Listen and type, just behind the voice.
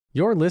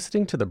You're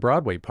listening to the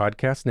Broadway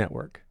Podcast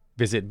Network.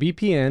 Visit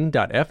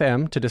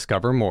bpn.fm to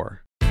discover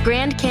more.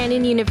 Grand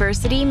Canyon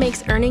University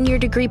makes earning your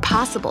degree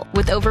possible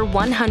with over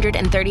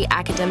 130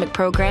 academic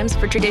programs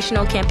for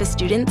traditional campus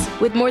students,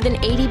 with more than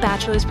 80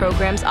 bachelor's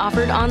programs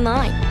offered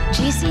online.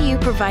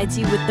 GCU provides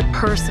you with the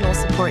personal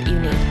support you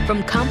need,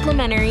 from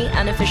complimentary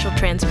unofficial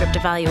transcript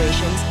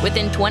evaluations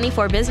within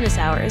 24 business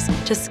hours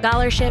to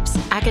scholarships,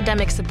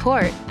 academic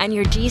support, and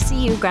your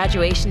GCU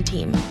graduation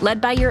team, led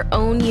by your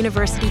own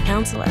university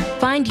counselor.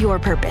 Find your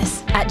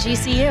purpose at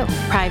GCU.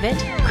 Private,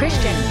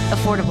 Christian,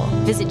 affordable.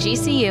 Visit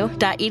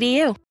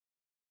gcu.edu.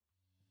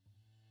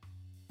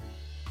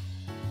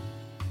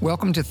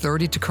 Welcome to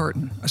 30 to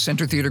Curtain, a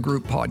Center Theater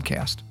Group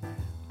podcast.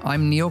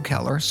 I'm Neil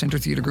Keller, Center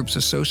Theater Group's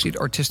Associate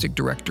Artistic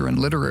Director and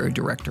Literary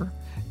Director,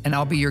 and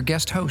I'll be your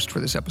guest host for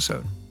this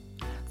episode.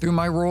 Through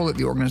my role at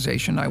the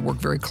organization, I work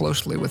very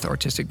closely with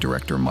Artistic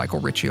Director Michael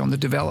Ritchie on the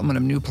development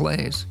of new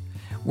plays,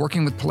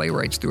 working with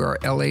playwrights through our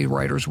LA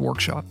Writers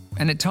Workshop,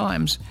 and at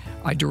times,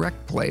 I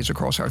direct plays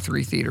across our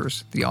three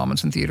theaters, the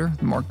Ahmanson Theater,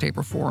 the Mark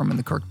Taper Forum, and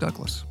the Kirk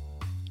Douglas.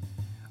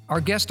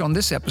 Our guest on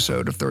this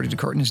episode of 30 to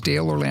Curtain is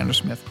Dale Orlando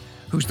Smith,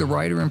 who's the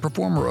writer and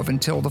performer of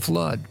Until the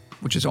Flood,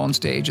 which is on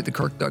stage at the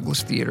Kirk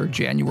Douglas Theater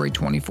January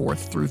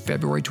 24th through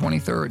February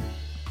 23rd,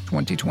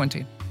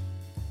 2020.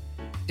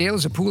 Dale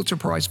is a Pulitzer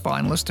Prize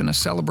finalist and a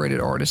celebrated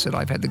artist that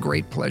I've had the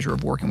great pleasure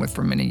of working with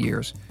for many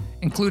years,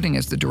 including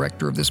as the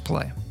director of this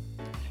play.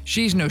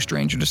 She's no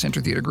stranger to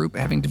Center Theater Group,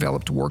 having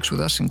developed works with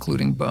us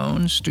including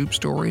Bones, Stoop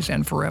Stories,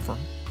 and Forever.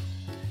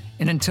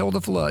 In Until the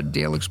Flood,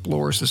 Dale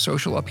explores the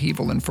social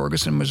upheaval in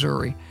Ferguson,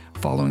 Missouri,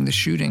 following the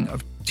shooting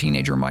of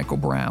teenager Michael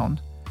Brown,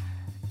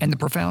 and the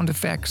profound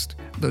effects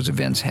those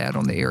events had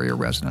on the area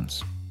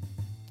residents.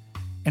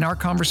 In our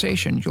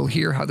conversation, you'll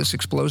hear how this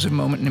explosive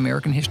moment in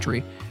American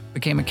history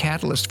became a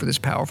catalyst for this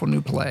powerful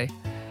new play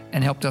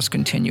and helped us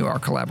continue our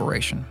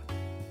collaboration.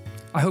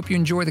 I hope you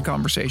enjoy the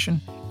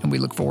conversation, and we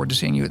look forward to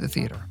seeing you at the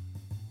theater.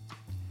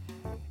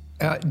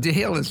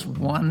 Dale is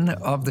one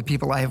of the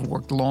people I have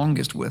worked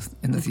longest with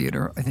in the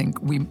theater. I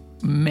think we're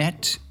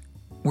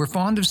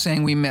fond of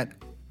saying we met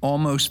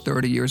almost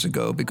 30 years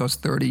ago because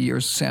 30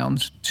 years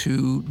sounds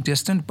too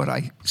distant, but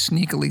I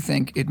sneakily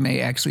think it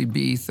may actually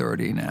be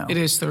 30 now. It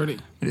is 30.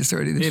 It is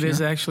 30 this year? It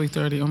is actually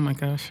 30. Oh my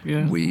gosh,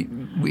 yeah. We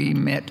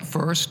met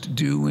first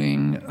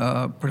doing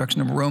a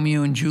production of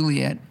Romeo and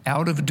Juliet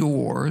out of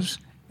doors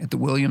at the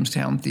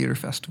Williamstown Theater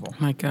Festival.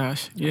 My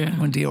gosh, yeah.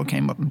 When Dale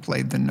came up and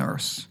played the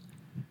nurse.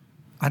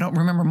 I don't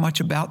remember much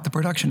about the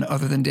production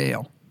other than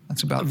Dale.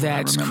 That's about what I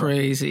remember. That's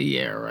crazy,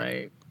 yeah,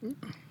 right.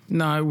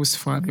 No, it was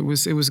fun. It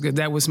was good.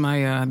 That was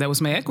my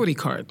equity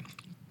card.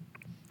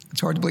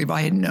 It's hard to believe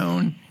I had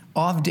known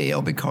of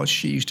Dale because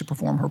she used to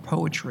perform her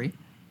poetry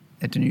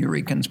at the New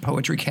Yorkers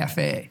Poetry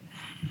Cafe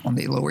on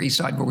the Lower East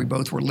Side, where we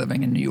both were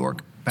living in New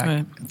York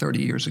back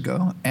 30 years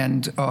ago.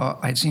 And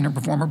I'd seen her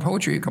perform her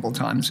poetry a couple of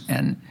times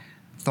and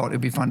thought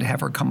it'd be fun to have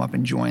her come up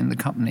and join the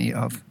company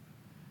of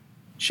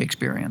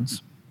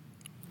Shakespeareans.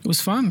 It was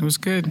fun. It was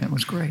good. It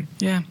was great.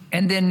 Yeah.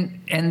 And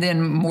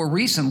then more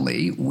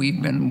recently,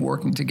 we've been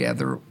working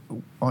together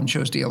on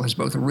shows Dale has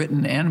both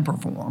written and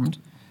performed.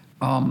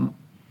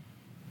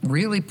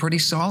 Really pretty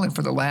solid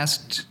for the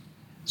last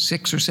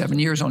 6 or 7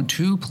 years on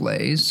 2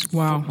 plays.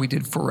 Wow. We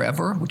did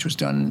Forever, which was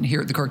done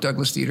here at the Kirk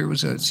Douglas Theater. It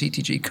was a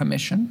CTG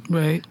commission.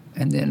 Right.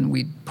 And then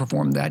we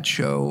performed that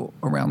show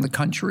around the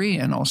country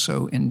and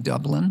also in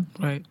Dublin.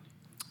 Right.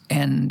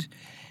 And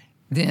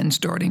then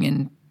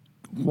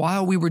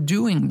while we were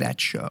doing that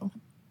show,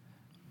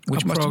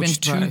 which must have been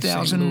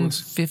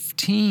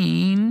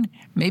 2015,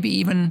 maybe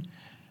even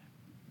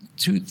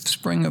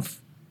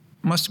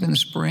must have been the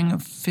spring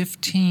of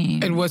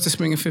 15. It was the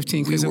spring of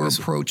 15. We were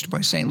approached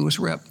by St. Louis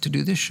Rep to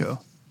do this show.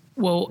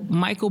 Well,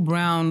 Michael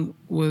Brown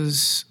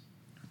was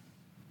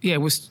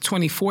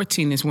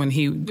 2014 is when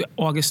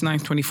August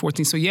 9th,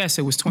 2014. So yes,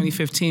 it was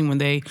 2015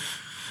 when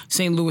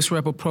St. Louis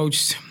Rep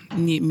approached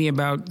me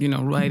about,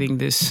 writing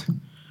this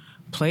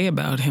play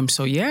about him.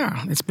 So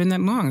yeah, it's been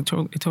that long. It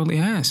totally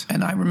has.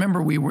 And I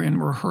remember we were in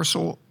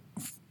rehearsal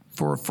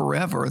for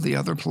Forever, the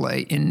other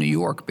play, in New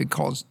York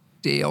because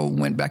Dale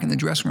went back in the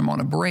dressing room on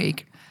a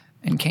break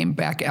and came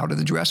back out of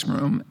the dressing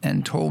room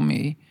and told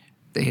me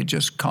they had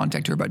just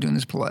contacted her about doing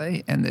this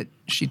play and that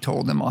she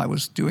told them I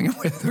was doing it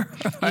with her.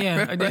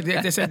 Yeah,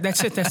 that's it.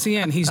 That's the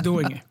end. He's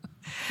doing it.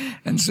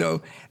 And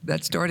so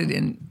that started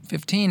in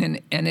 15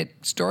 and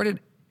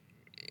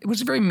it was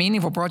a very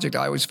meaningful project,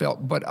 I always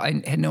felt, but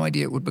I had no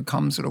idea it would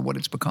become sort of what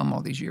it's become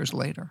all these years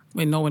later. I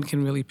mean, no one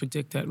can really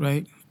predict that,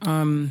 right?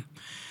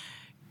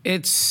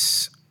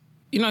 It's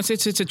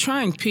a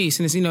trying piece,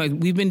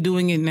 and we've been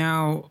doing it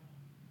now.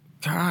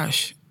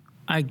 Gosh,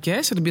 I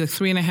guess it'll be like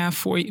 3.5,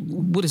 4.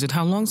 What is it?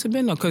 How long has it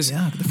been? No,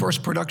 the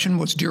first production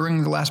was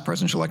during the last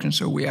presidential election,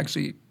 so we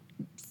actually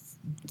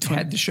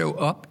had the show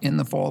up in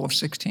the fall of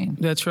 16.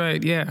 That's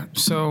right, yeah.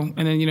 So,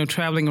 and then,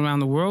 traveling around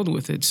the world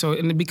with it. So,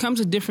 and it becomes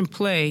a different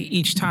play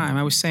each time.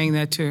 I was saying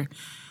that to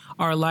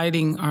our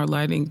lighting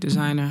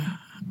designer,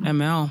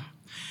 ML,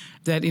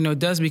 that, it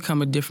does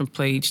become a different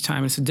play each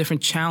time. It's a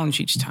different challenge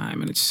each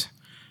time. And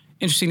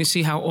interesting to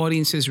see how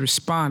audiences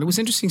respond. It was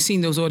interesting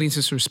seeing those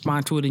audiences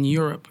respond to it in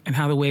Europe and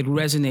how the way it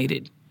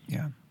resonated.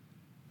 Yeah.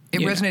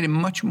 It resonated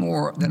much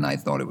more than I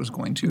thought it was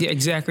going to. Yeah,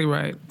 exactly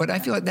right. But I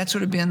feel like that's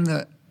sort of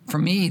been for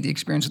me, the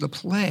experience of the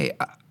play.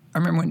 I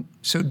remember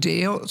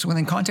when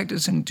they contacted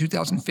us in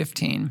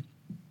 2015,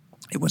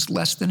 it was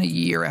less than a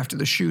year after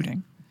the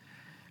shooting.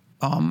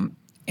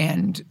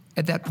 And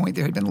at that point,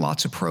 there had been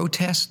lots of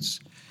protests.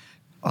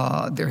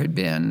 There had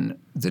been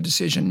the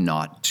decision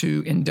not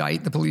to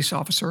indict the police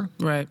officer.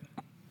 Right.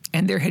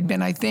 And there had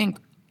been, I think,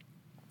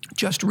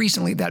 just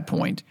recently at that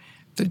point,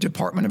 the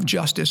Department of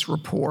Justice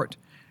report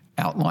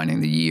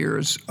outlining the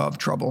years of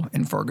trouble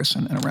in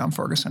Ferguson and around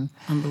Ferguson.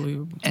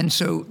 Unbelievable. And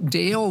so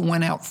Dale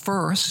went out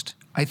first.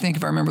 I think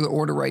if I remember the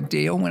order right,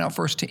 Dale went out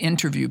first to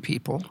interview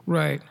people.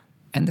 Right.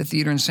 And the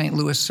theater in St.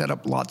 Louis set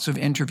up lots of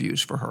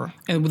interviews for her.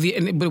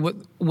 But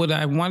what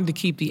I wanted to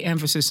keep the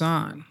emphasis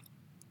on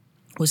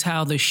was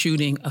how the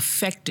shooting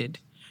affected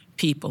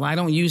people. I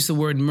don't use the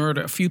word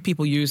murder. A few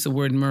people use the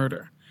word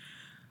murder.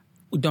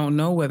 We don't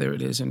know whether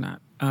it is or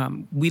not.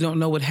 We don't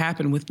know what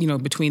happened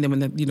between them in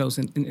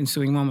the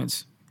ensuing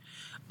moments.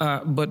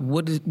 But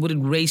what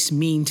did race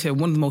mean to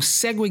one of the most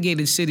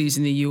segregated cities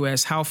in the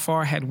U.S.? How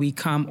far had we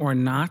come or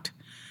not?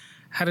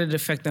 How did it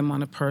affect them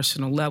on a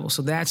personal level?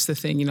 So that's the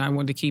thing, I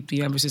wanted to keep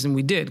the emphasis, and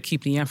we did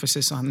keep the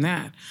emphasis on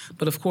that.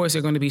 But of course, there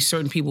are going to be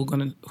certain people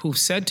who've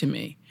said to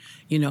me,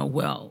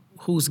 well,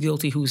 who's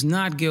guilty, who's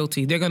not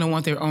guilty? They're going to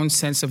want their own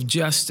sense of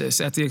justice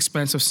at the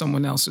expense of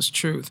someone else's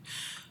truth.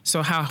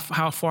 So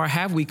how far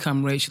have we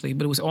come racially?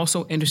 But it was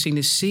also interesting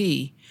to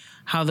see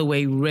how the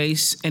way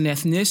race and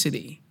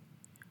ethnicity,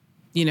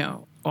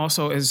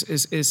 also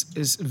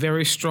is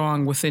very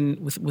strong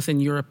within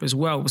Europe as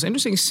well. It was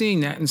interesting seeing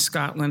that in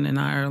Scotland and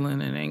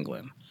Ireland and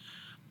England.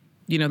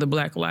 The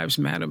Black Lives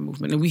Matter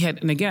movement.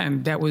 And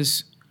again, that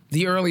was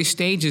the early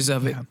stages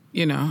of it,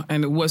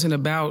 and it wasn't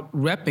about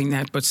repping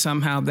that, but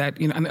somehow that,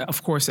 and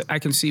of course I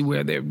can see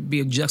where there'd be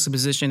a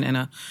juxtaposition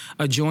and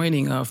a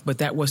joining of, but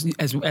that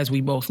wasn't, as we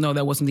both know,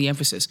 that wasn't the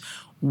emphasis.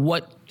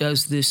 What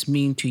does this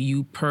mean to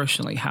you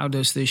personally? How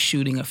does this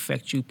shooting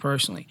affect you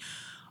personally?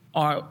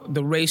 Are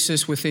the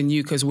racists within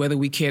you, because whether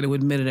we care to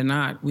admit it or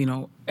not,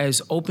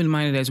 as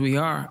open-minded as we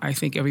are, I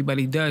think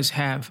everybody does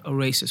have a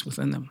racist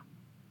within them.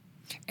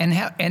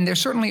 And there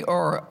certainly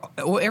are,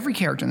 every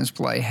character in this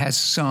play has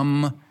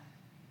some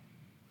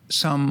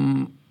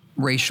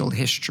racial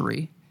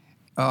history,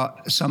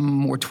 some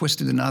more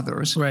twisted than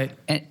others. Right.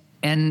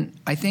 And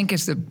I think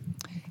and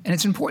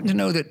it's important to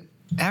know that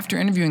after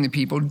interviewing the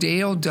people,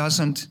 Dale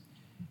doesn't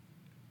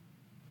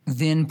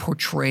then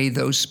portray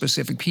those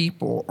specific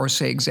people or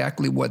say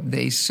exactly what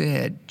they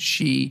said.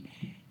 She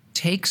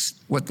takes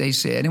what they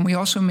said, and we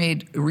also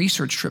made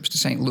research trips to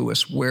St.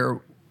 Louis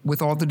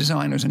with all the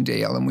designers and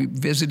Dale, and we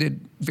visited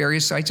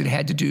various sites that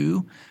had to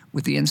do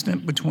with the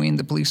incident between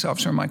the police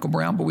officer and Michael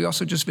Brown, but we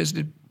also just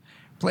visited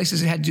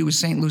places that had to do with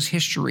St. Louis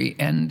history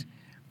and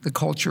the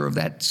culture of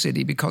that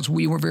city, because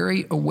we were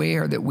very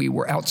aware that we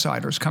were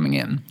outsiders coming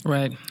in.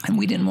 Right. And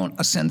we didn't want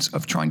a sense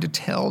of trying to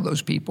tell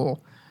those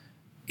people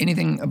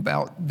anything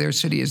about their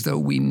city as though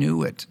we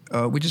knew it.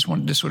 We just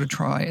wanted to sort of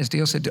try, as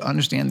Dale said, to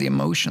understand the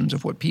emotions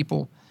of what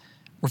people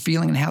were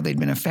feeling and how they'd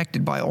been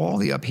affected by all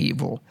the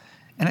upheaval.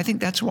 And I think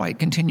that's why it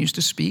continues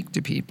to speak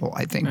to people,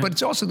 I think. Right. But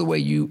it's also the way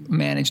you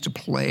manage to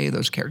play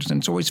those characters. And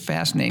it's always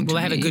fascinating to me. Well,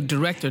 I had a good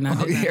director now.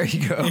 Oh, there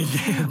you go.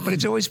 But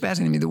it's always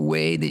fascinating to me the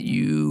way that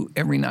you,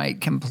 every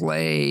night, can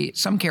play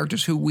some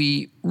characters who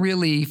we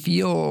really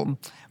feel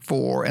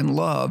for and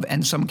love,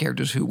 and some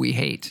characters who we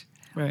hate.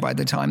 Right. By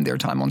the time their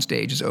time on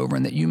stage is over,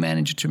 and that you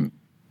manage to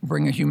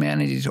bring a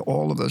humanity to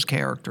all of those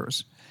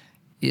characters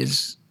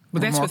is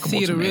But that's what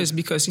theater is,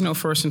 because,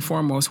 first and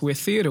foremost, we're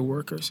theater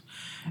workers.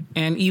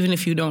 And even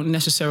if you don't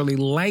necessarily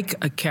like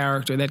a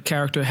character, that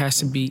character has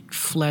to be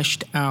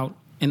fleshed out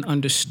and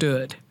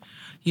understood.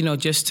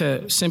 Just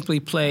to simply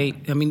play,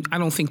 I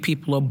don't think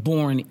people are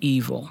born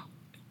evil,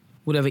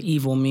 whatever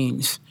evil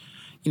means.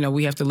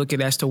 We have to look at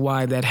as to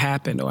why that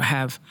happened or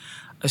have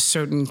a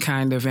certain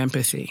kind of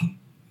empathy.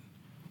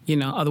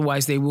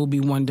 Otherwise they will be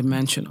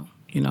one-dimensional.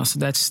 So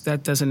that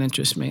doesn't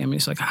interest me.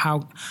 It's like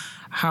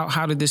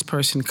how did this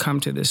person come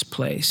to this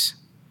place?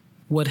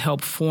 What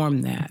helped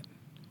form that?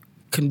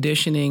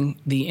 Conditioning,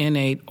 the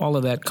innate, all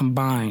of that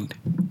combined.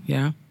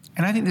 Yeah.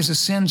 And I think there's a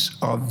sense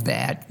of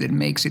that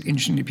makes it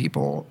interesting to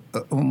people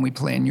when we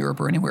play in Europe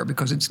or anywhere,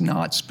 because it's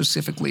not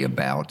specifically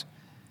about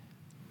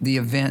the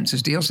events.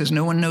 As Dale says,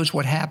 no one knows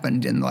what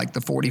happened in like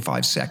the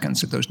 45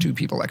 seconds that those two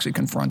people actually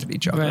confronted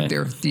each other. Right.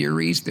 There are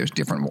theories, there's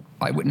different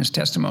eyewitness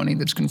testimony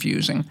that's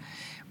confusing,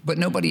 but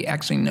nobody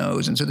actually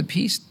knows. And so the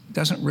piece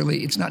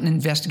it's not an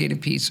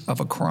investigative piece of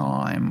a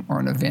crime or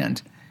an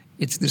event.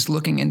 It's this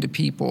looking into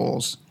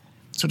people's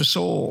sort of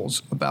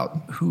souls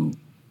about who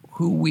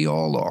we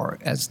all are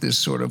as this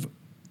sort of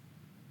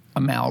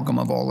amalgam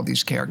of all of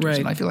these characters. Right.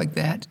 And I feel like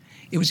that,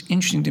 it was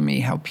interesting to me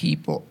how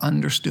people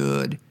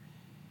understood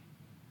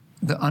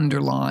the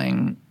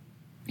underlying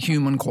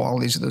human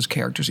qualities of those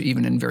characters,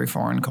 even in very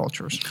foreign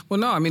cultures. Well,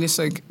 no, it's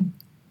like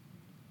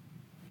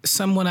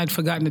someone, I'd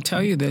forgotten to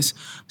tell you this,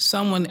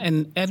 someone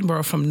in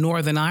Edinburgh from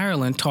Northern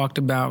Ireland talked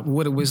about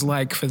what it was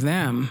like for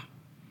them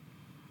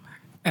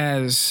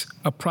as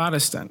a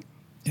Protestant.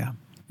 Yeah.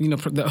 You know,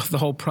 the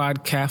whole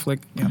Prod Catholic,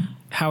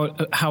 how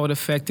it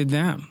affected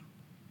them,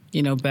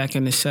 you know, back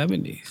in the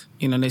 70s.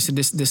 You know, they said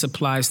this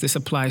applies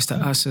to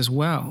us as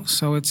well.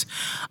 So it's,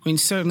 I mean,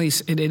 certainly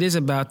it is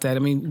about that. I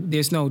mean,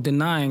 there's no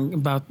denying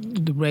about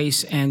the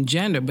race and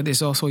gender, but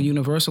there's also a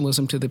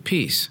universalism to the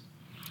piece,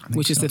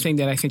 which is the thing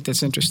that I think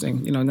that's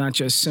interesting, you know, not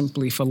just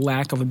simply, for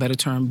lack of a better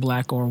term,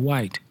 black or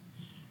white.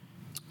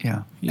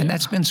 Yeah. And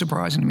that's been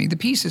surprising to me. The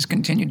piece has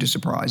continued to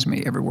surprise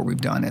me everywhere we've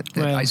done it,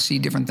 that I see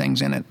different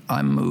things in it.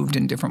 I'm moved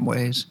in different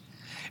ways.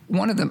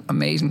 One of the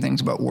amazing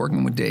things about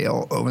working with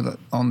Dale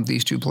on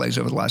these two plays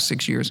over the last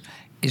 6 years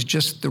is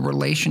just the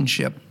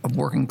relationship of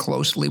working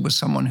closely with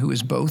someone who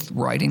is both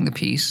writing the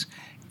piece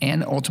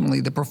and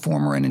ultimately the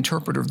performer and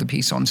interpreter of the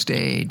piece on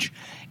stage.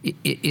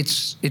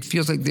 It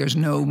feels like there's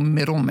no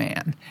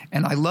middleman.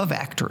 And I love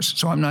actors,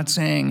 so I'm not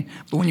saying,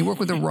 but when you work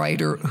with a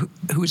writer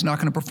who's not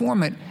going to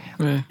perform it,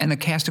 and a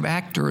cast of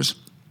actors,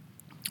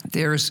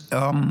 there's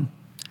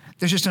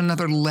just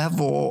another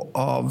level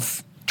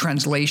of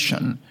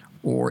translation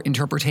or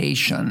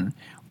interpretation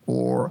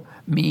or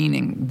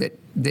meaning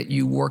that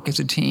you work as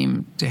a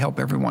team to help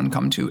everyone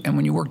come to. And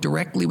when you work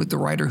directly with the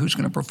writer who's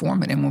going to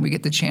perform it, and when we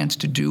get the chance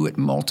to do it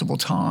multiple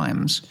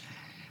times,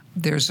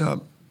 there's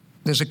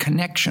a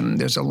connection,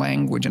 there's a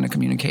language and a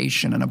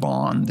communication and a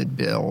bond that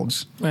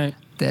builds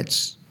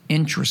that's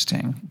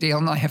interesting. Dale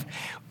and I have,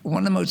 one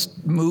of the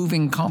most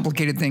moving,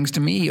 complicated things to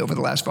me over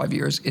the last 5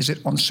 years is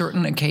that on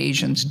certain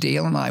occasions,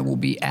 Dale and I will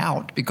be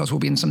out because we'll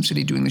be in some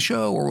city doing the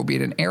show, or we'll be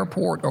at an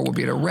airport, or we'll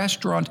be at a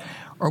restaurant,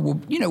 or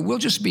we'll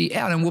just be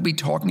out and we'll be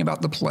talking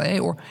about the play,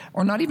 or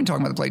not even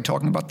talking about the play,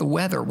 talking about the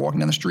weather, walking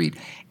down the street.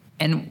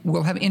 And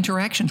we'll have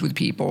interactions with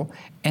people.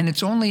 And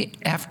it's only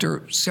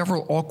after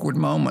several awkward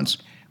moments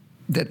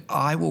that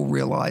I will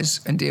realize,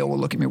 and Dale will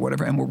look at me or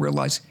whatever, and we'll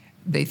realize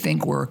they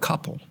think we're a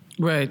couple.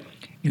 Right.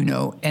 You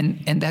know,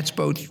 and that's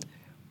both,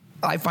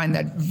 I find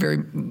that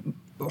very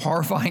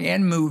horrifying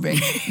and moving.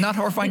 Not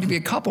horrifying to be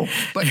a couple,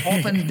 but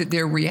often that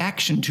their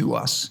reaction to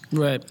us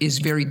is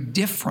very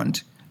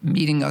different,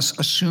 meeting us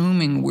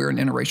assuming we're an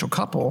interracial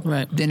couple,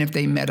 than if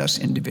they met us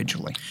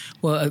individually.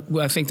 Well,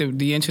 I think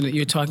the incident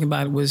you're talking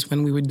about was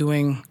when we were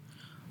doing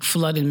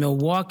Flood in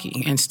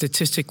Milwaukee, and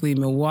statistically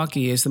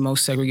Milwaukee is the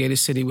most segregated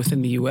city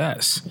within the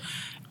U.S.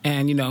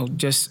 And, you know,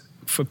 just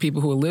for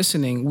people who are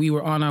listening, we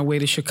were on our way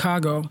to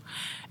Chicago,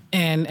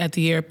 and at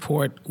the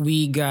airport,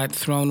 we got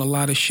thrown a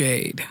lot of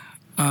shade.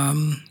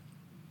 And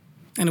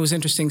it was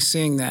interesting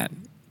seeing that.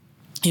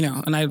 You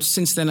know, and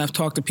since then I've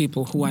talked to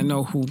people who I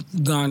know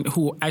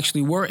who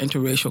actually were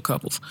interracial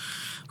couples,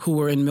 who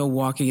were in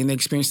Milwaukee, and they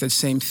experienced that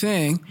same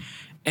thing.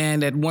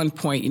 And at one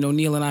point, you know,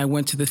 Neil and I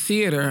went to the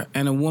theater,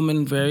 and a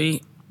woman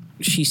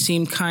she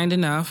seemed kind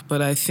enough,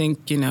 but I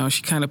think, you know,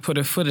 she kind of put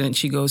her foot in it.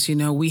 She goes, you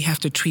know, we have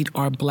to treat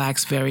our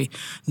blacks very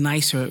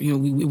nicer. You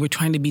know, we're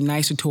trying to be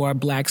nicer to our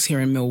blacks here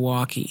in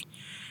Milwaukee.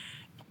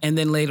 And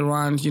then later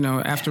on, you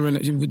know,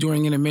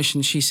 during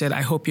intermission, she said,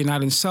 I hope you're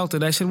not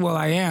insulted. I said, well,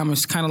 I am.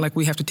 It's kind of like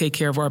we have to take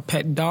care of our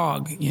pet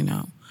dog, you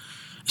know.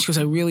 She goes,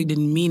 I really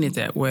didn't mean it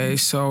that way.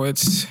 So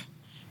it's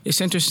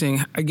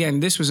interesting.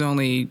 Again, this was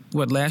only,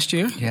 last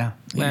year? Yeah.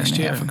 Last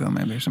year. A half ago,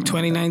 maybe.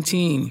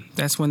 2019. Like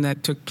that's when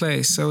that took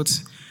place. So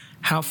it's,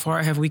 how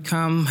far have we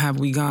come? Have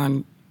we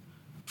gone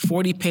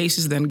 40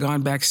 paces, then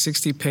gone back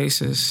 60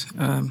 paces?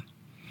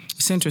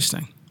 It's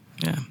interesting.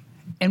 Yeah.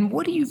 And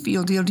what do you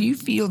feel, Dale? Do you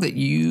feel that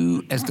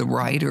you, as the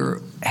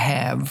writer,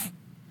 have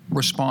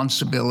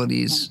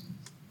responsibilities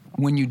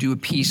when you do a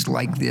piece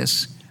like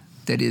this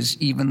that is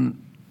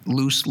even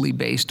loosely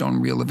based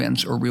on real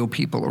events or real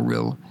people or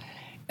real,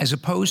 as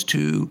opposed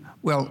to,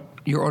 well,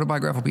 your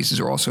autobiographical pieces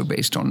are also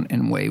based on,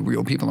 in a way,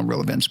 real people and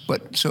real events.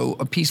 But so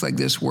a piece like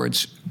this where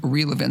it's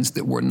real events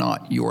that were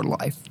not your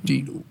life.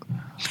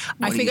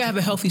 I think I have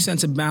a healthy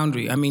sense of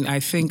boundary. I mean, I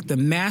think the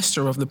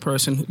master of the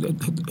person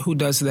who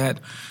does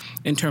that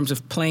in terms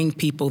of playing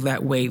people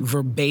that way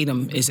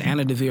verbatim is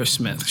Anna Deavere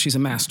Smith. She's a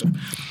master.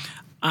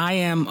 I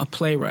am a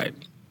playwright.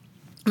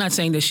 I'm not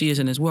saying that she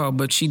isn't as well,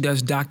 but she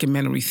does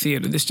documentary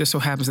theater. This just so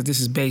happens that this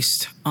is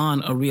based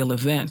on a real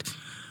event.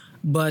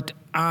 But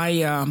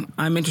I'm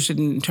interested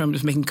in terms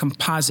of making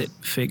composite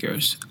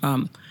figures.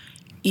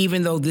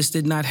 Even though this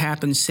did not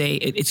happen, say,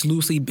 it's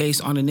loosely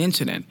based on an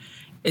incident,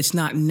 it's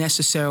not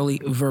necessarily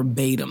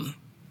verbatim.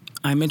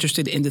 I'm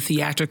interested in the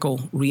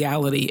theatrical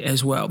reality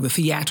as well, the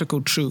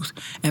theatrical truth.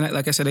 And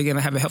like I said, again,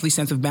 I have a healthy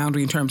sense of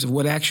boundary in terms of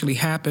what actually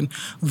happened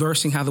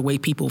versus how the way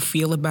people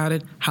feel about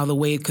it, how the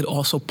way it could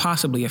also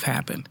possibly have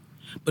happened.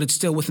 But it's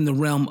still within the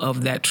realm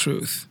of that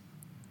truth.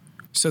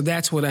 So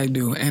that's what I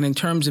do. And in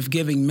terms of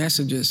giving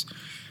messages,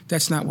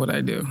 that's not what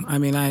I do. I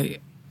mean, a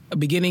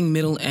beginning,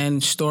 middle,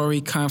 end,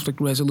 story, conflict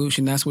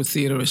resolution, that's what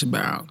theater is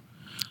about.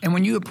 And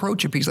when you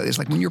approach a piece like this,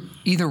 like when you're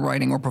either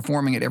writing or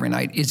performing it every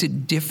night, is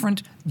it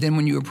different than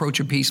when you approach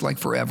a piece like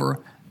Forever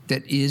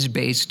that is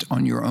based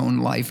on your own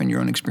life and your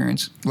own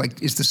experience?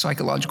 Like, is the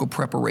psychological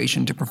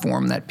preparation to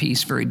perform that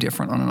piece very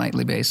different on a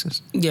nightly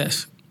basis?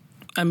 Yes.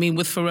 I mean,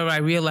 with Forever, I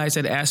realize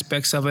that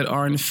aspects of it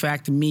are in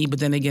fact me, but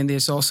then again,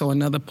 there's also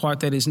another part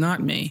that is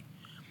not me.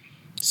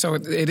 So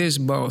it is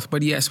both.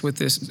 But yes, with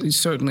this,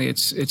 certainly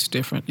it's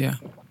different, yeah.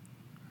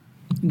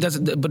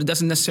 But it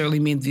doesn't necessarily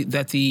mean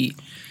that the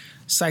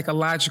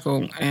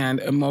psychological and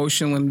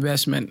emotional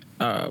investment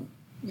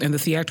and the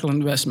theatrical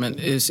investment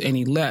is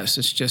any less.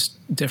 It's just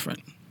different.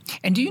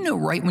 And do you know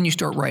right when you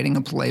start writing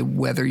a play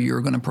whether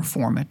you're going to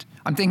perform it?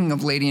 I'm thinking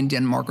of Lady in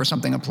Denmark or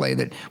something, a play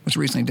that was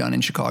recently done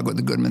in Chicago at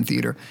the Goodman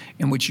Theater,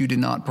 in which you did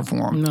not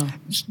perform. No.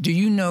 Do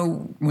you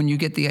know when you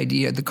get the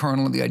idea, the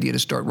kernel of the idea to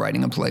start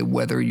writing a play,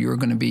 whether you're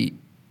going to be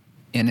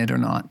in it or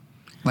not?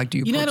 Like, do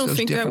you? I don't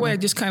think that way. I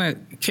just kind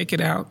of kick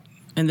it out,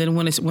 and then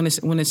when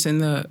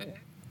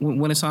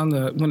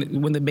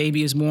the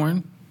baby is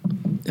born,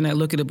 then I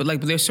look at it.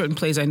 But there's certain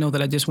plays I know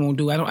that I just won't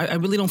do. I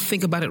really don't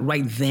think about it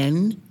right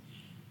then.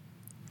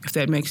 If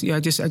that makes,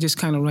 I just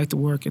kind of write the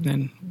work and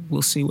then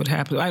we'll see what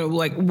happens.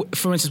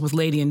 For instance, with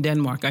Lady in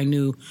Denmark, I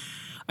knew,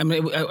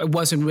 it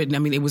wasn't written. I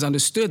mean, it was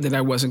understood that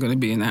I wasn't going to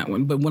be in that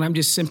one. But when I'm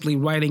just simply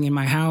writing in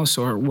my house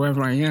or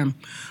wherever I am,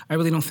 I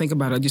really don't think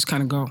about it. I just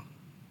kind of go.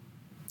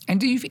 And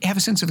do you have a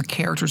sense of the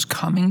characters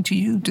coming to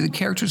you? Do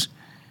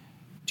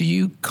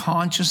you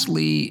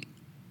consciously,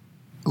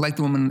 like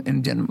the woman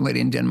in Lady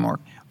in Denmark,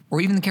 or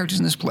even the characters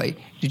in this play,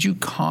 did you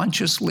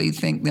consciously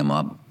think them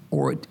up?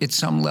 Or at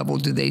some level,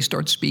 do they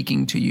start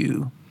speaking to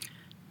you?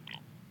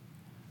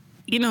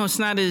 It's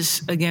not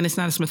as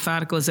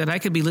methodical as that. I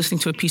could be listening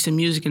to a piece of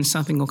music and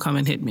something will come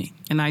and hit me.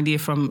 An idea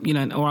from,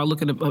 or I'll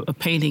look at a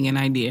painting, an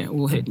idea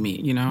will hit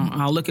me,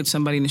 I'll look at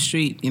somebody in the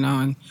street,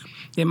 and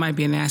there might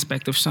be an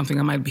aspect of something.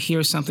 I might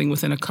hear something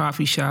within a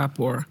coffee shop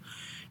or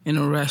in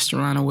a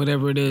restaurant or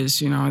whatever it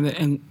is,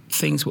 and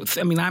things.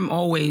 I'm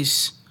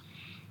always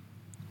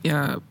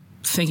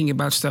thinking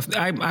about stuff.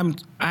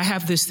 I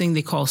have this thing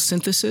they call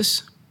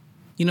synthesis.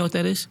 You know what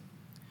that is?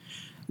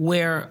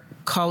 Where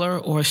color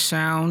or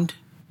sound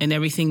and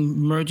everything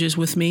merges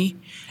with me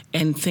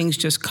and things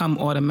just come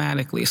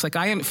automatically. It's like,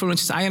 for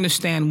instance, I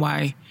understand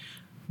why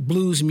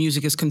blues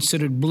music is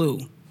considered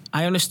blue.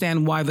 I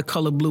understand why the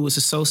color blue is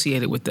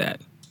associated with that.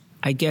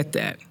 I get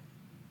that.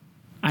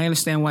 I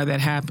understand why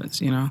that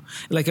happens,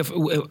 Like if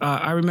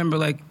I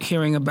remember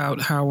hearing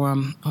about how,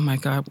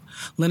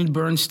 Leonard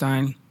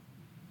Bernstein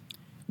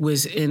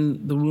was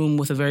in the room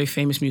with a very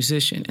famous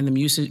musician, and the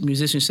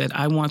musician said,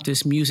 I want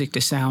this music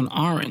to sound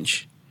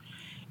orange.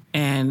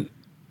 And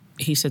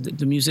he said that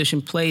the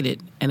musician played it,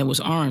 and it was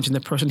orange, and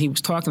the person he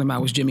was talking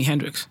about was Jimi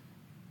Hendrix.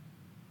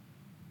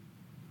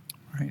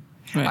 Right.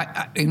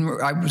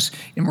 I was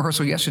in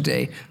rehearsal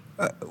yesterday.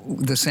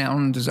 The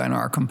sound designer,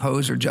 our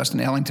composer, Justin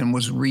Ellington,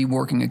 was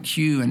reworking a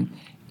cue, and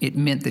it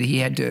meant that he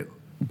had to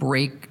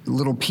break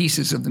little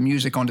pieces of the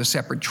music onto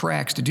separate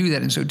tracks to do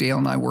that. And so Dale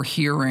and I were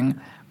hearing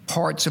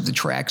parts of the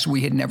tracks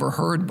we had never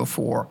heard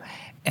before.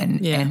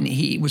 And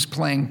he was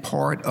playing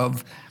part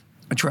of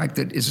a track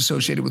that is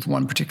associated with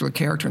one particular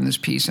character in this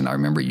piece. And I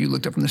remember you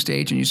looked up from the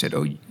stage and you said,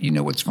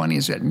 what's funny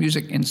is that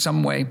music in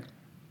some way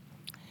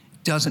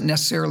doesn't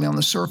necessarily on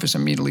the surface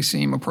immediately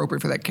seem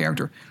appropriate for that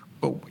character,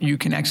 but you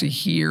can actually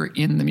hear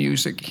in the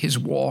music his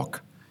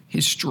walk,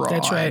 his stride.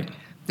 That's right.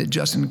 That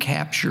Justin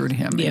captured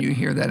him, and you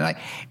hear that.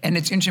 And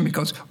it's interesting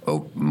because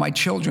my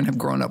children have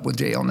grown up with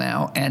Dale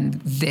now, and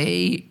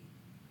they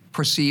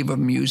perceive of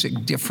music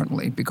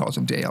differently because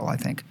of Dale, I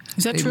think.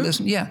 Is that true?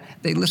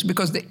 They listen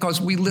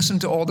because we listen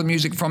to all the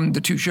music from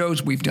the 2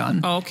 shows we've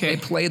done. Oh, okay.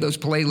 They play those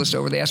playlists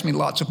over. They ask me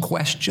lots of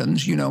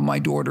questions. My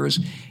daughter was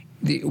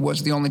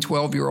the only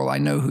 12-year-old I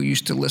know who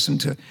used to listen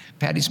to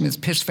Patti Smith's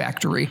Piss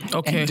Factory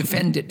and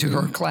defend it to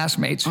her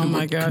classmates who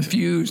were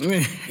confused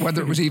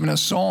whether it was even a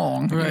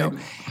song. Right.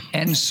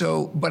 And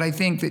so, but I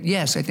think that,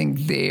 I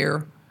think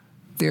their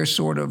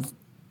sort of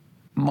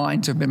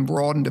minds have been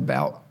broadened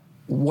about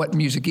what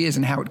music is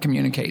and how it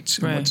communicates,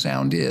 and what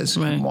sound is,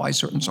 and why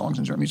certain songs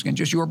and certain music. And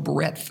just your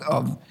breadth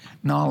of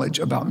knowledge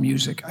about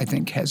music, I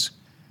think, has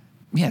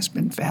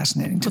been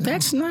fascinating to them.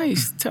 That's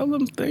nice. Tell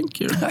them thank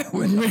you. I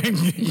will.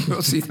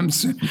 You'll see them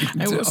soon.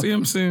 I will see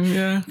them soon,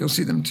 yeah. You'll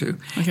see them too.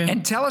 Okay.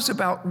 And tell us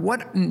about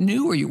what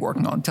new are you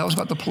working on? Tell us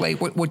about the play,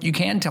 what you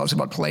can tell us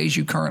about plays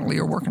you currently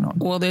are working on.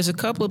 Well, there's a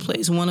couple of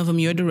plays. One of them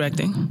you're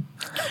directing.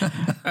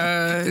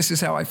 This is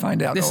how I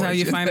find out. This is how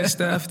you find this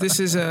stuff. This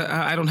is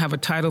I don't have a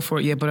title for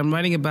it yet, but I'm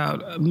writing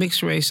about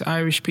mixed race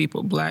Irish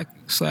people,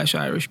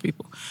 Black/Irish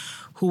people,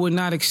 who were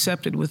not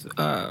accepted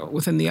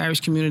within the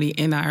Irish community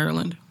in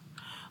Ireland.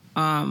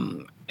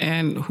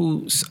 And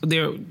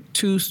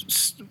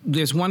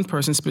there's one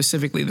person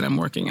specifically that I'm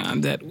working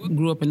on that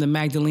grew up in the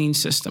Magdalene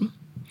system.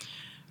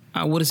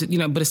 What is it,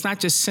 but it's not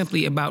just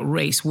simply about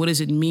race. What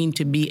does it mean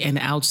to be an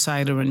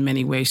outsider in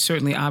many ways?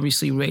 Certainly,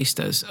 obviously, race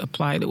does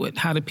apply to it.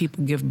 How do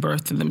people give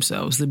birth to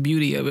themselves? The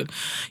beauty of it.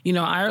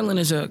 Ireland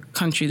is a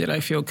country that I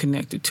feel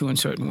connected to in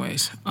certain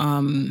ways.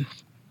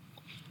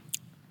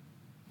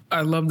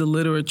 I love the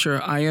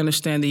literature. I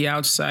understand the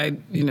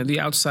outside, the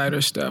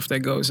outsider stuff that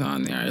goes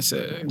on there. It's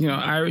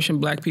Irish and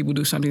black people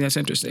do something that's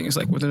interesting. It's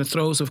like within the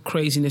throes of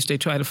craziness, they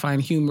try to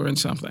find humor in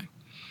something.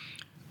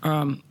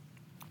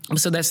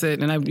 So that's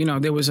it.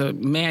 And there was a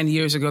man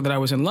years ago that I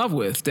was in love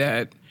with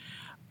that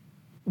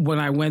when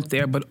I went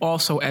there, but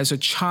also as a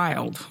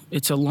child,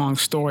 it's a long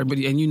story,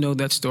 and you know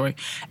that story.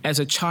 As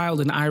a child,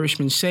 an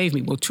Irishman saved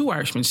me. Well, 2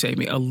 Irishmen saved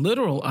me. A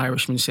literal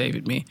Irishman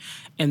saved me.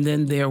 And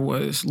then there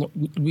was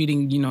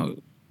reading,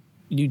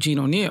 Eugene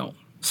O'Neill.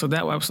 So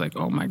that I was like,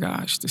 oh my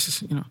gosh, this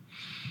is,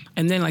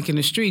 And then like in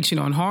the streets, in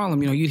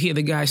Harlem, you'd hear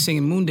the guys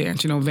singing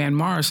Moondance, Van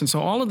Morrison. So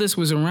all of this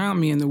was around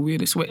me in the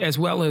weirdest way, as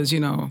well as,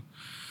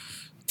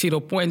 Tito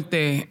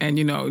Puente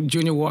and,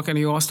 Junior Walker and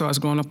the All-Stars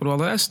growing up with all of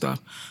that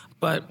stuff.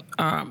 But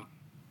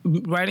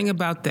writing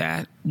about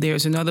that,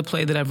 there's another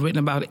play that I've written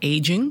about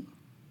aging,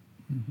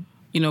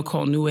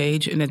 called New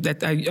Age. And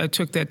I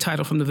took that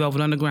title from the Velvet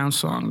Underground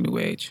song, New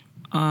Age.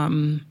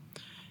 And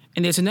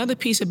there's another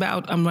piece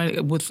about, I'm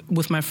writing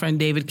with my friend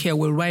David Kale,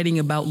 we're writing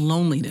about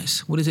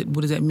loneliness. What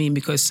does that mean?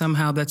 Because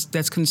somehow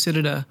that's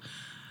considered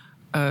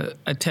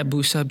a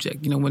taboo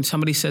subject. When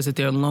somebody says that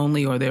they're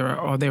lonely or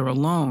they're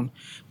alone,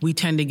 we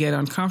tend to get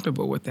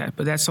uncomfortable with that.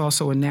 But that's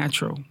also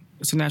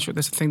that's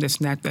a thing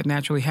that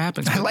naturally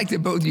happens. I like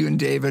that both you and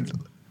David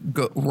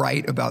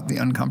write about the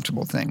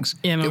uncomfortable things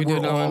that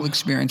we're all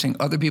experiencing.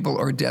 Other people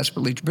are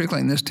desperately,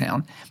 particularly in this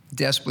town,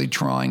 desperately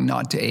trying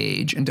not to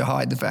age and to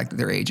hide the fact that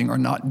they're aging or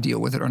not deal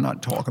with it or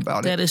not talk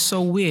about it. That is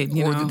so weird,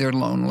 Or that they're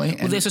lonely.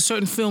 Well, there's a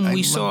certain film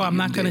we saw, I'm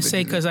not going to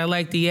say because I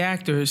like the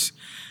actors,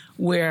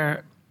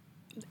 where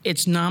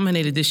it's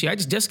nominated this year. I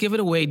just give it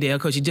away, Dale,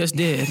 because you just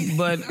did.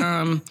 But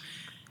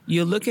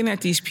you're looking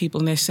at these people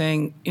and they're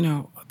saying,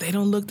 they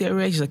don't look their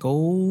age. It's like,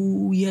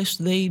 oh, yes,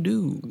 they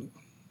do.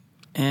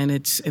 And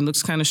it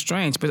looks kind of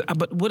strange.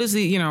 But what is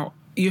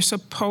you're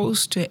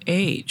supposed to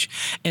age.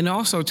 And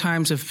also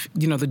times of,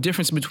 the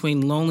difference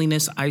between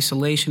loneliness,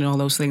 isolation, and all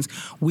those things,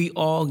 we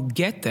all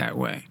get that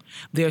way.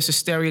 There's a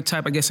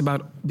stereotype, I guess,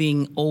 about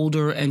being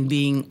older and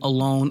being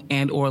alone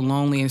and or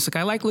lonely. And it's like,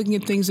 I like looking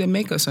at things that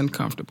make us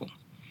uncomfortable.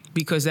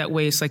 Because that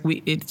way it's like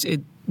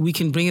we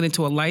can bring it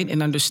into a light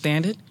and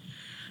understand it.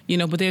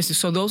 But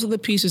so those are the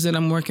pieces that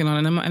I'm working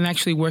on. And I'm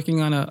actually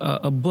working on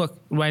a book,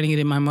 writing it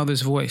in my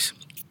mother's voice.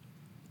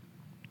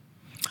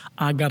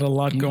 I got a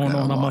lot going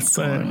on, I must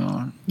say.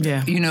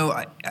 Yeah.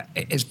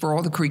 As for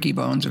all the creaky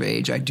bones of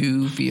age, I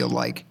do feel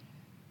like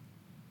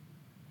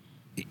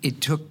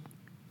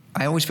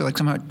I always feel like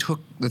somehow it took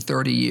the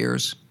 30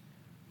 years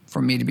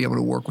for me to be able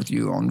to work with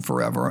you on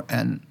Forever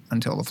and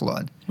Until the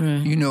Flood.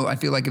 Right. I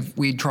feel like if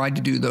we tried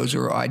to do those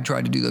or I'd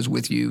tried to do those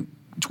with you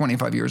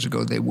 25 years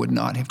ago, they would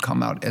not have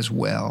come out as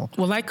well.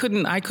 Well, I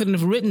couldn't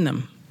have written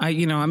them.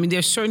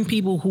 There's certain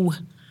people who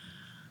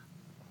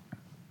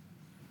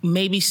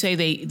maybe say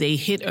they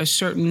hit a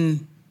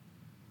certain,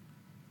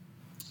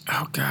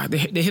 they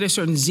hit a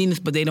certain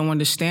zenith, but they don't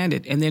understand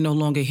it, and they're no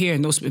longer here.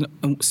 And those,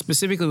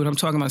 specifically what I'm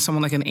talking about,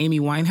 someone like an Amy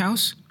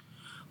Winehouse,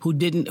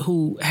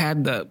 who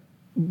had the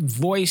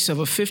voice of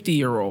a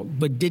 50-year-old,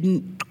 but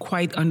didn't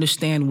quite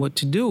understand what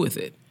to do with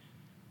it.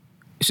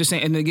 It's just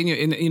saying, and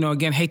again,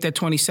 again, hate that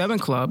 27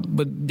 Club,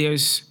 but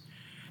there's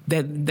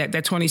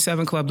that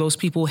 27 Club. Those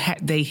people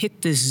they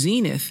hit this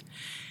zenith.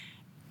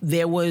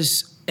 There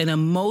was an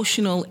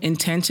emotional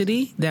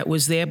intensity that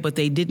was there, but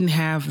they didn't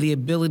have the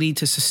ability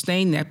to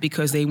sustain that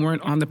because they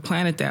weren't on the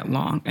planet that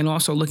long. And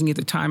also looking at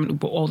the time,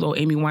 although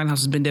Amy Winehouse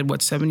has been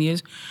dead, 7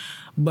 years?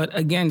 But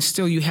again,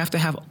 still, you have to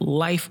have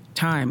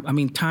time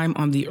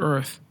on the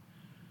earth,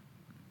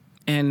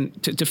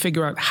 and to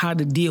figure out how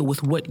to deal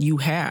with what you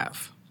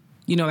have.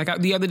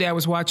 The other day I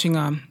was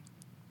watching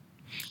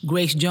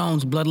Grace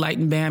Jones, Blood, Light,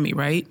 and Bambi,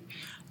 right?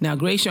 Now,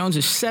 Grace Jones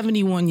is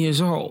 71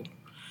 years old.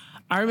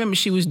 I remember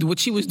what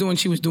she was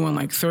doing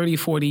like 30,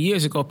 40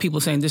 years ago, people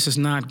saying this is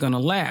not going to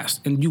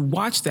last. And you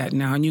watch that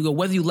now and you go,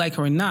 whether you like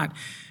her or not,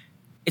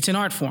 it's an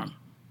art form.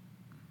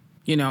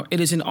 It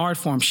is an art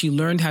form. She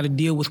learned how to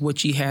deal with what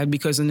she had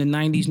because in the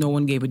 90s, no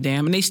one gave a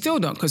damn. And they still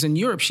don't, because in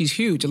Europe, she's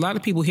huge. A lot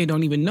of people here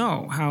don't even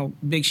know how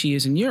big she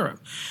is in Europe.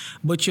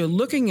 But you're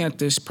looking at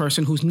this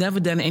person who's never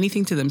done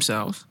anything to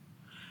themselves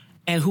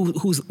and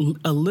who's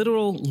a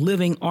literal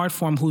living art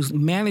form, who's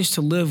managed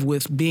to live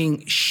with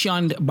being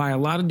shunned by a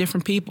lot of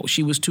different people.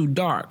 She was too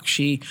dark.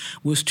 She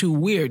was too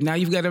weird. Now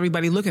you've got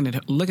everybody looking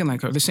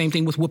like her. The same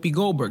thing with Whoopi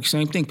Goldberg.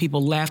 Same thing.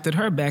 People laughed at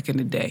her back in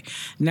the day.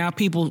 Now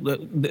people,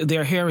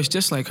 their hair is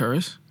just like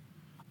hers,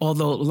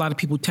 although a lot of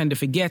people tend to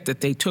forget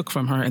that they took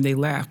from her and they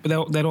laugh.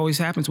 But that always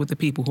happens with the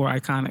people who are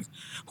iconic,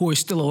 who are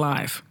still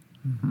alive.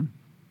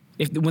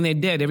 Mm-hmm. When they're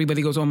dead,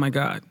 everybody goes, oh, my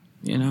God,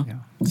 Yeah.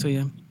 So,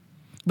 yeah.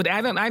 But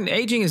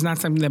aging is not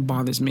something that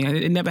bothers me.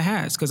 It never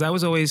has, because I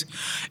was always,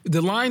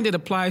 the line that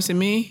applies to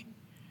me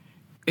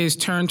is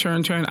turn.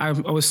 I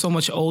was so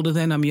much older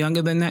then. I'm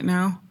younger than that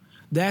now.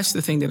 That's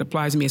the thing that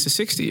applies to me as a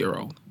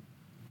 60-year-old,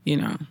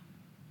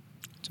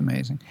 It's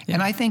amazing. Yeah.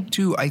 And I think,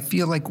 too, I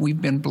feel like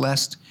we've been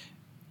blessed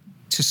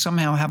to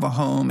somehow have a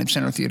home at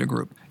Center Theater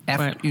Group.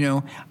 After, Right. You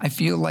know, I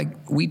feel like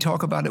we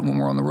talk about it when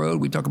we're on the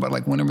road. We talk about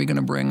like, when are we going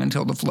to bring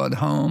Until the Flood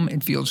home?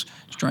 It feels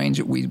strange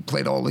that we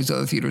played all these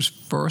other theaters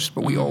first,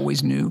 but we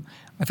always knew.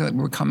 I feel like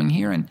we're coming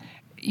here, and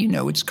you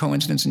know, it's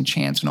coincidence and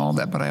chance and all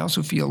that. But I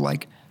also feel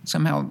like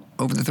somehow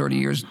over the 30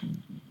 years,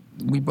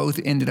 we both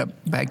ended up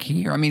back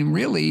here. I mean,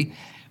 really,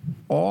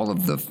 all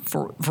of the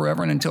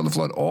Forever and Until the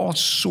Flood all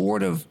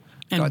sort of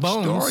And got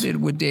Bones.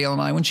 started with Dale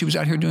and I when she was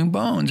out here doing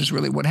Bones, is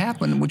really what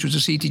happened, which was a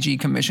CTG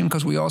commission,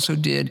 because we also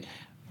did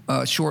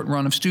a short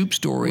run of Stoop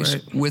Stories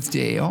Right. with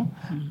Dale.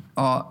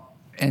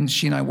 And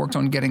she and I worked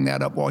on getting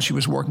that up while she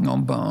was working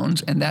on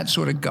Bones. And that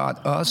sort of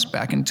got us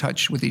back in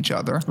touch with each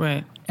other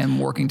Right. and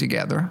working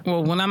together.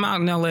 Well, when I'm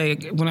out in LA,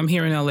 when I'm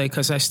here in LA,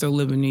 because I still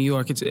live in New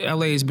York,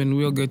 LA has been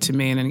real good to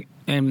me,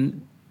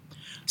 and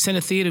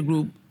Center Theater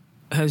Group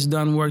has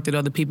done work that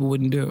other people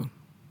wouldn't do,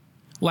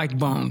 like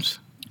Bones.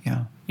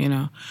 Yeah. You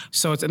know,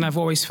 so and I've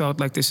always felt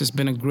like this has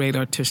been a great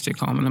artistic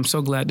home, and I'm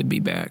so glad to be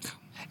back.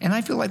 And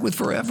I feel like with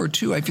Forever,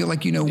 too, I feel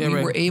like, you know, Yeah, we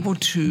right. were able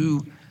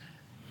to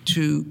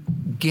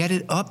get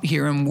it up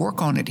here and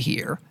work on it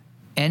here.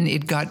 And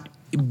it got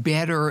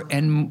better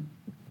and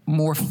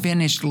more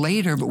finished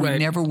later, but we Right.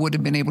 never would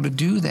have been able to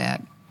do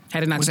that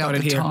Had it not without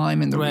started the here.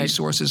 time and the Right.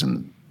 resources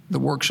and the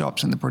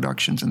workshops and the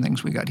productions and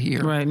things we got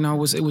here. Right. No,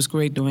 it was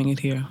great doing it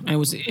here, and it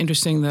was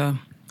interesting the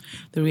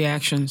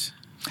reactions.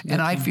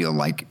 And I feel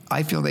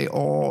they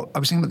all, I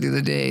was thinking about the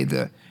other day,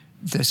 the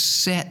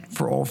set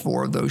for all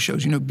four of those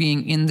shows, you know,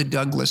 being in the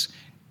Douglas,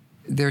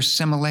 there's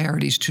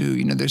similarities too.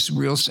 You know, there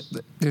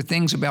are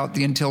things about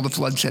the Until the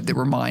Flood set that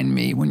remind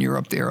me when you're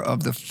up there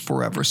of the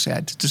Forever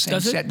set. It's the same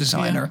Does it? set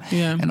designer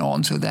Yeah. and all,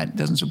 and so that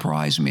doesn't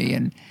surprise me.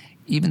 And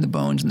even the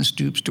Bones and the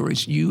Stoop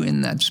Stories, you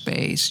in that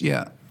space,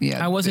 yeah.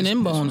 I wasn't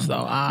in Bones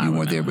though. You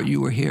weren't there, but you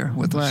were here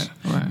with us.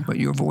 Right. But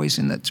your voice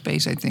in that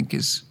space, I think,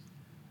 is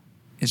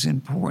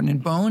important.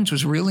 And Bones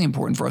was really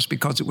important for us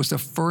because it was the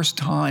first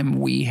time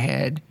we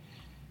had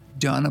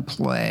done a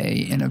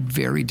play in a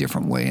very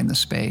different way in the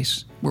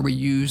space, where we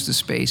used the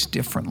space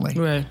differently.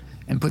 Right.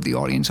 And put the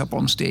audience up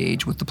on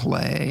stage with the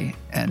play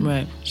and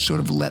Right. sort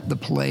of let the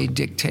play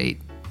dictate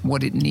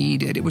what it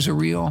needed. That was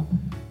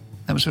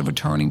sort of a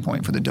turning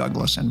point for the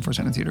Douglas and for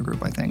Center Theater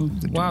Group, I think.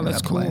 Wow,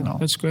 that's that play cool. and all.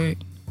 That's great.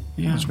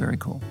 Yeah. It was very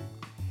cool.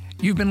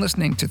 You've been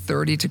listening to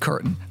 30 to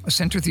Curtain, a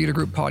Center Theater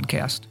Group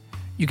podcast.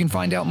 You can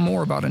find out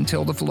more about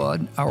Until the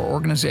Flood, our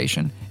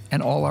organization,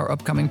 and all our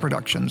upcoming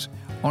productions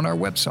on our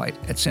website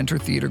at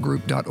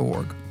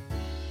centertheatergroup.org.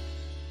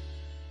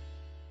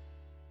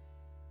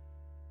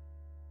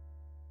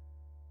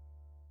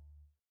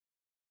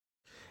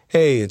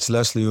 Hey, it's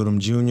Leslie Odom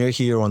Jr.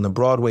 here on the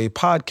Broadway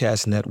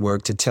Podcast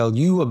Network to tell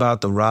you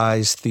about the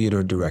Rise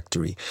Theater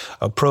Directory,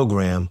 a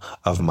program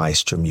of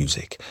Maestro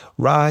Music.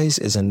 Rise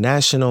is a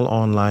national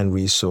online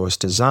resource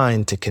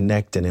designed to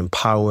connect and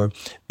empower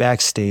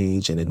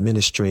backstage and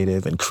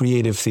administrative and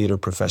creative theater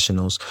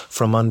professionals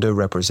from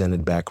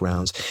underrepresented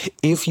backgrounds.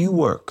 If you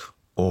work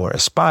or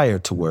aspire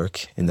to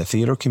work in the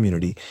theater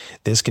community,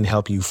 this can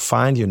help you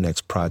find your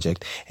next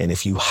project. And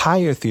if you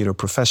hire theater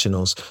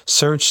professionals,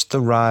 search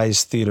the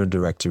Rise Theater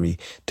Directory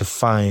to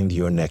find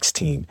your next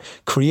team.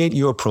 Create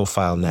your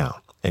profile now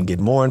and get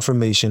more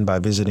information by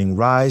visiting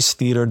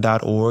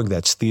risetheater.org.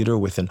 That's theater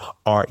with an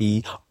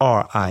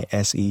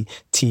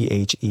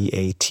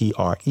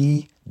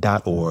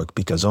RERISETHEATRE.org,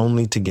 because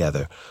only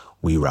together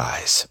we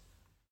rise.